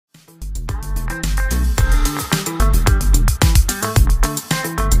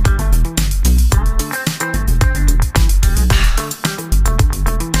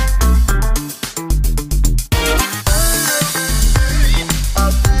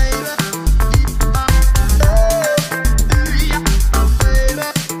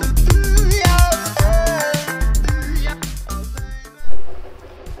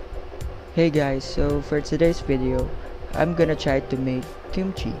Hey guys, so for today's video, I'm gonna try to make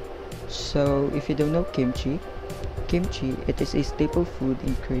kimchi. So if you don't know kimchi, it is a staple food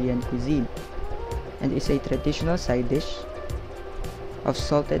in Korean cuisine and is a traditional side dish of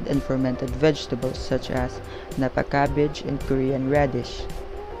salted and fermented vegetables such as napa cabbage and Korean radish,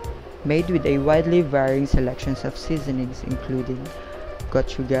 made with a widely varying selections of seasonings including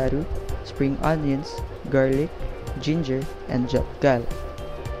gochugaru, spring onions, garlic, ginger, and japgal.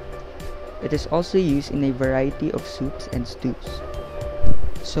 It is also used in a variety of soups and stews.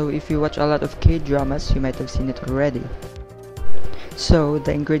 So if you watch a lot of K-dramas, you might have seen it already. So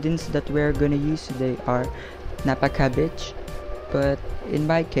the ingredients that we're gonna use today are napa cabbage, but in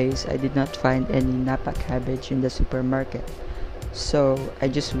my case, I did not find any napa cabbage in the supermarket. So I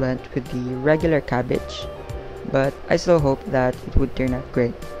just went with the regular cabbage, but I still hope that it would turn out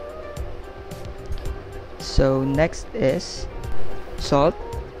great. So next is salt,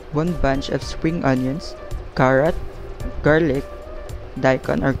 1 bunch of spring onions, carrot, garlic,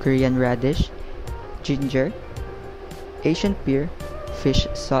 daikon or Korean radish, ginger, Asian pear,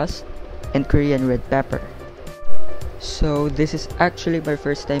 fish sauce, and Korean red pepper. So this is actually my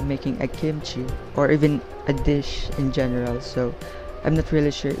first time making a kimchi or even a dish in general, so I'm not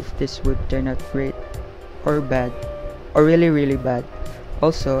really sure if this would turn out great or bad or really bad.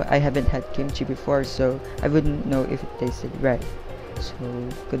 Also, I haven't had kimchi before, so I wouldn't know if it tasted right. So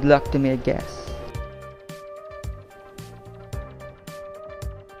good luck to me, I guess.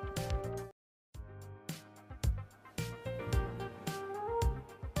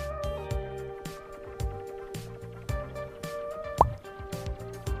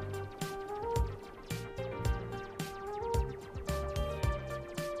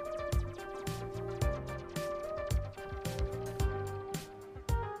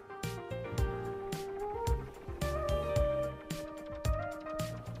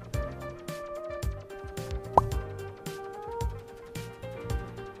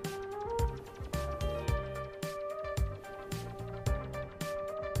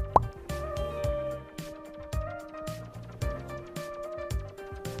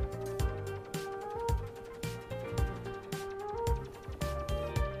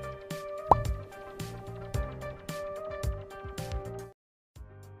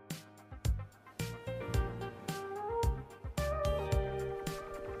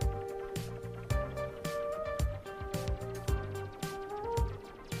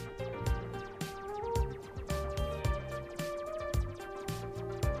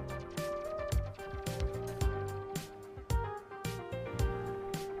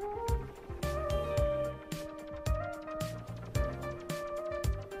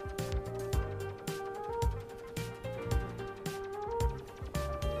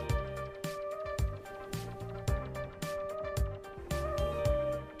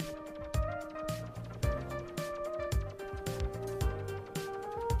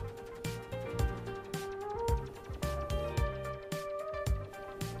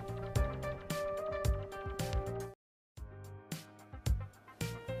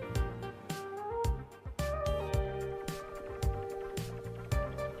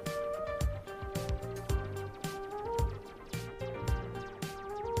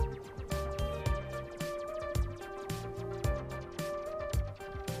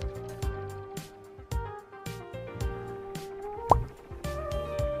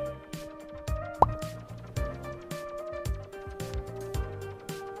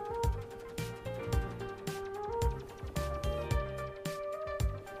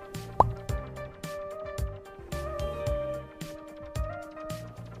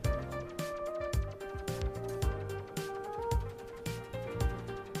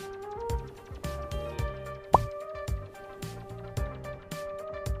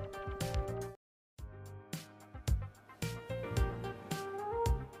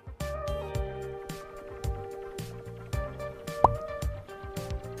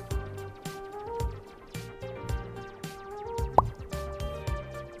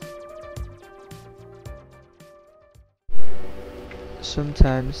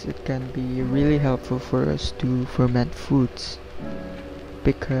 Sometimes it can be really helpful for us to ferment foods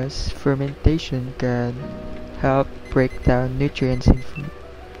because fermentation can help break down nutrients in food,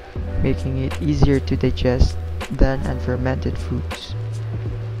 making it easier to digest than unfermented foods.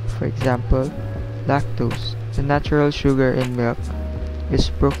 For example, lactose, the natural sugar in milk, is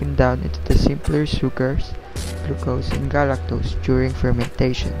broken down into the simpler sugars, glucose and galactose during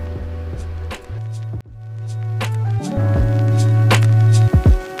fermentation.